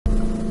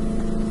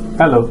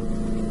Hello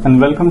and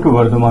welcome to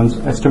Vardhaman's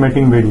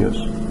estimating videos.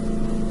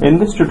 In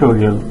this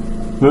tutorial,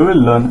 we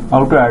will learn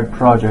how to add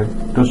project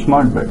to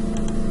Smartbid.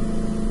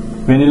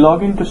 When you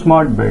log into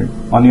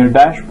Smartbid on your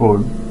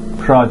dashboard,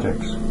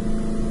 Projects,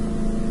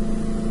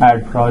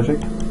 Add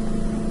Project.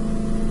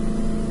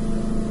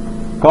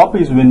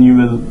 Copies when you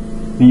will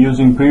be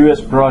using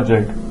previous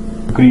project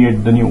to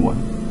create the new one.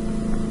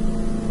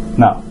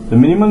 Now, the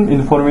minimum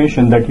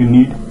information that you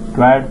need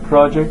to add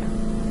project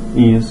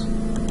is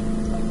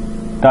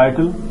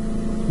title,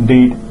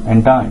 date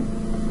and time.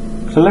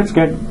 So let's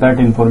get that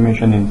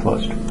information in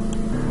first.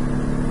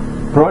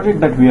 Project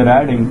that we are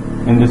adding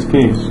in this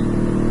case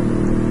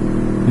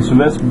is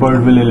West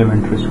Birdville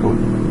Elementary School.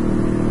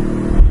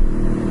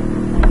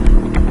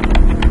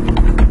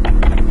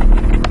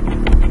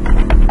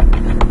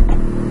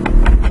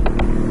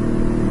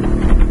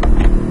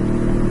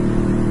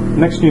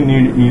 Next you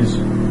need is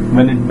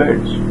when it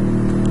bids.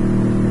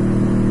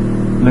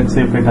 Let's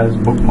say if it has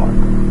bookmark,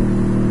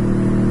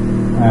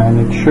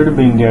 and it should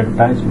be in the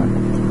advertisement.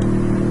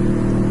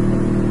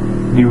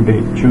 Due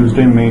date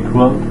Tuesday, May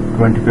 12,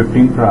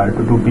 2015 prior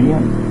to 2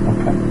 p.m.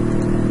 Okay.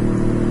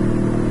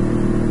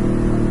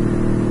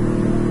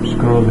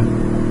 Scroll in.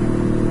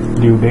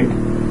 Due date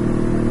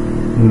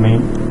May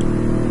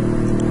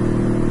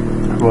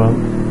 12,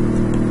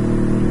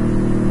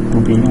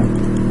 2 p.m.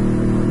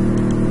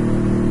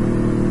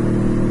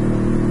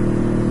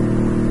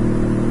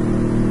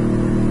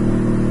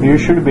 You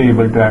should be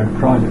able to add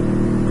project.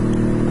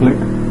 Click.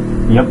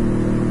 Yep,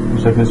 you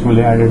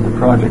successfully added the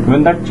project.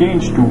 When that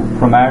changed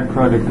from add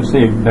project to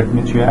save, that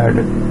means you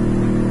added.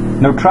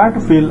 Now try to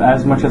fill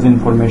as much as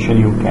information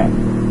you can.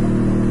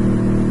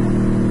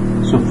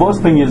 So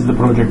first thing is the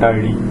project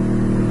ID.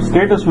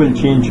 Status will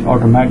change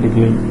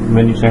automatically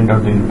when you send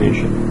out the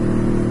invitation.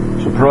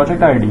 So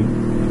project ID,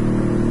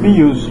 we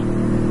use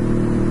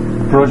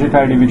project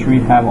ID which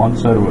we have on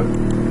server.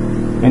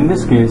 In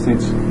this case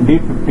it's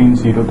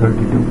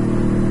D15032.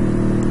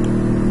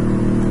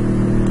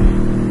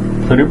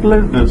 So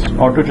replace this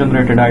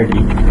auto-generated ID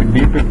with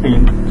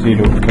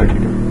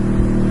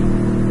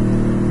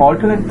D15032.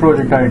 Alternate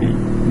project ID,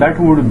 that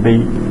would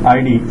be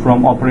ID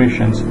from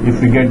operations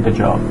if we get the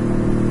job.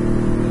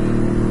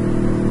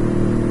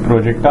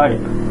 Project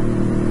type.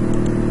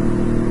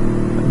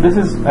 This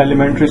is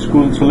elementary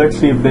school, so let's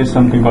see if there's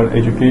something called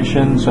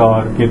educations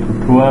or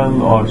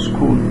K-12 or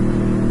school.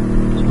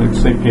 So let's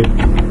say K.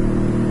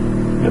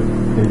 Yep,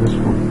 there's a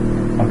school.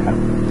 Okay.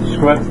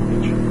 Square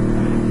footage.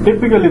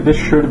 Typically this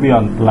should be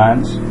on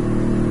plans.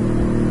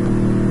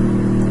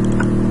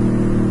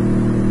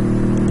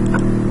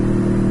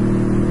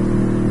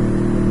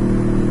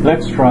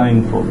 Let's try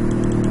info.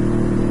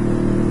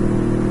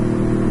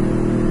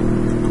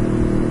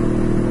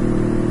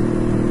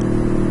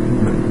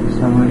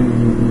 Summary,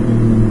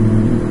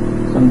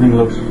 something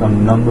looks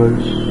some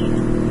numbers.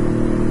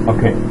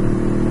 Okay.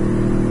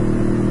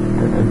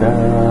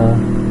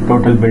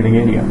 Total building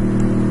area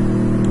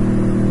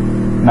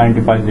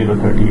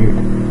 95038.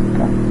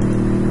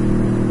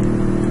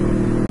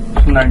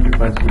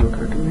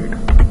 95038.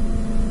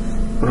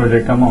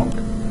 Project amount.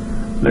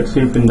 Let's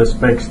see if in the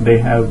specs they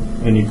have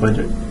any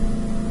budget.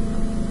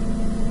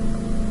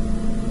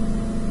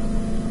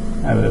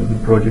 Available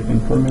project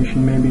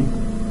information maybe.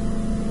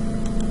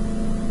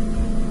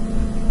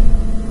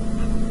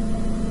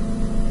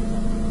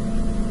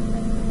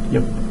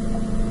 Yep.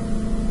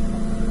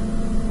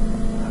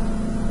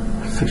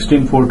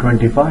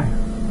 16425.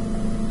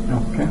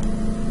 Okay.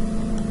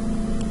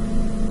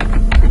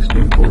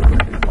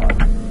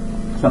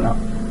 16425. So now,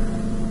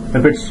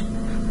 if it's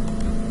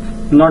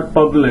not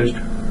published,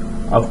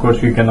 of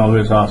course you can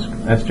always ask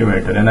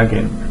estimator. And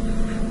again,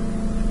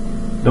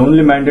 the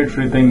only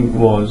mandatory thing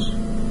was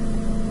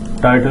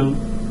title,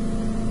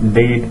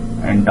 date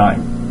and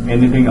time.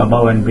 Anything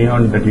above and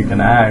beyond that you can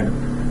add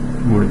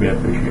would be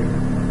appreciated.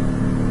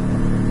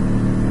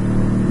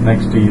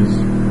 Next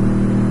is,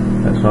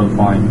 that's all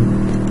fine,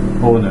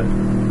 owner.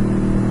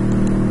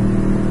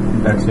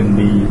 That's in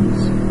the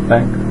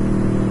spec.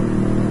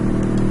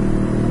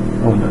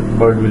 Owner,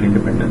 Birdville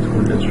Independent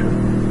School District.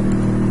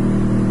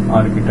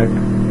 Architect.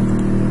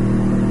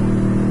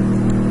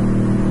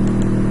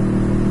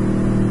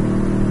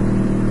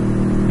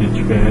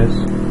 HKS.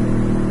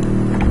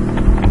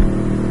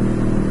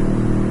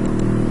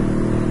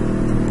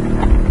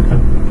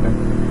 Okay.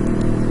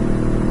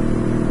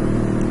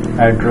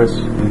 Address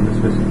in the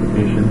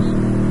specifications.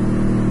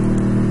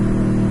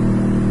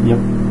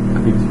 Yep,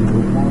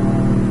 301.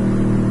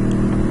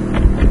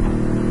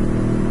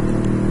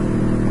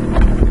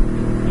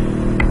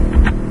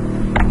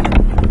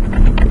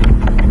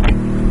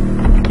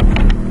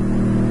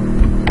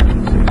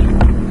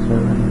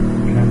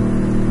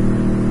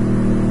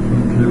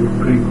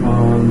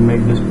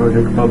 Make this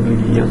project public,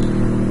 yes.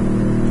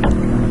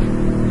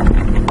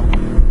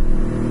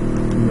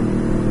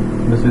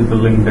 This is the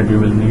link that you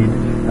will need.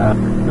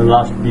 The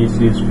last piece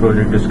is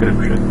project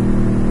description.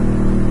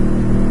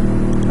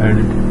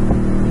 Edit.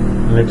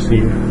 Let's see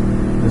if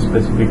the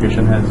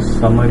specification has a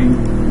summary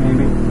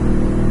maybe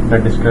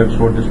that describes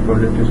what this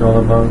project is all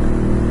about.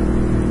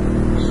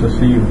 So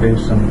see if there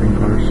is something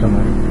called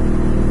summary.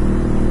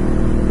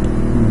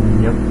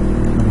 Yep.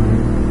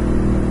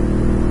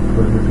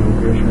 Project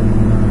location.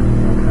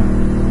 Okay.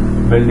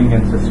 Building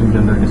and system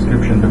general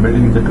description. The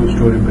building is a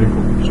 2-story brick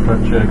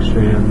structure,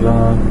 exterior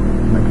blah,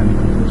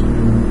 mechanical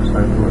system,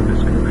 site work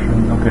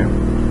description. Okay.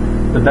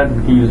 So that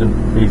gives a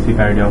basic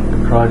idea of the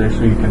project.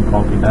 So you can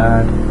copy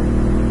that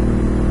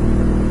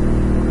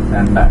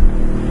and that.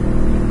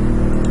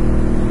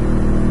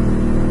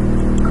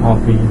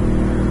 Copy.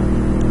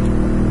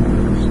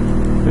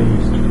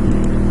 Paste.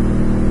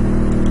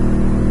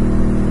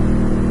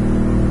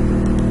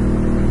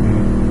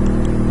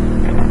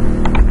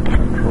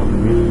 Control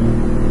V.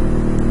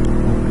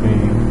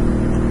 Okay.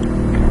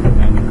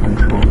 And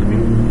Control V.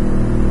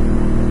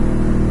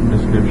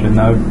 Description.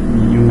 Now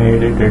you may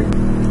edit it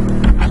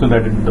so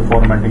that the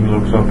formatting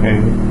looks okay.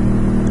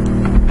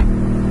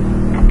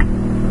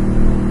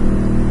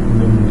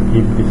 Then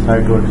keep the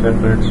site work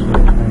separate. So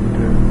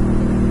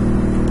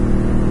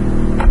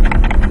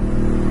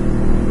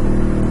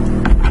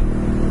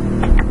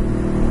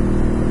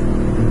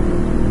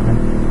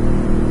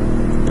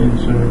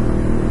insert.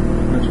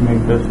 Let's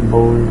make this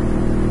bold.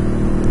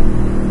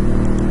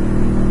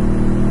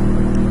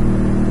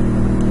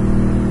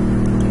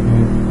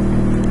 Okay.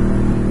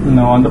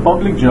 Now on the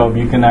public job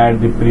you can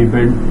add the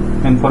pre-bid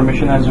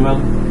information as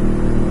well,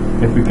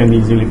 if you can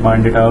easily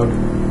find it out.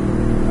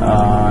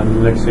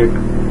 Let's say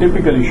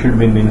typically should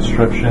be in the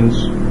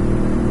instructions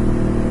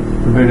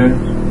to bidder,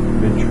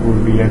 which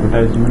would be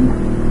advertisement,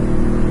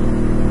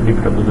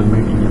 pre-proposal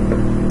meeting.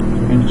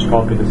 You can just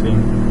copy the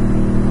same.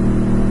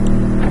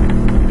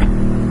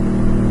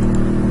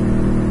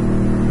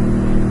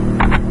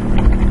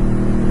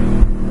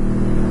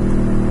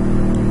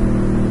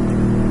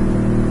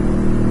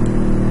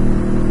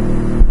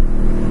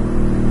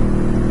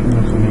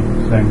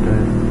 Center,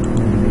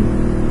 maybe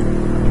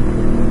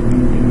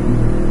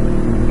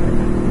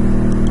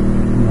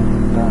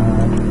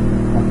that.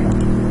 Okay.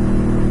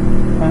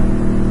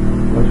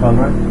 Looks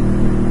alright.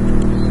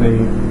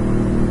 Save.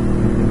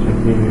 You can check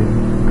here.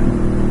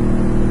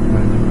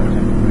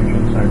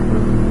 Information site for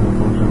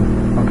proposal.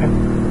 Okay.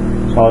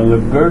 So all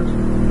look good.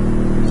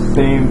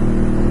 Save,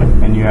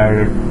 and you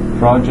added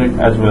project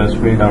as well as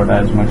filled out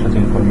as much as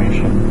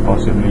information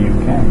possibly you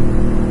can.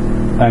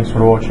 Thanks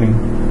for watching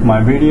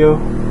my video.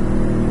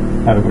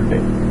 Have a good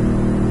day.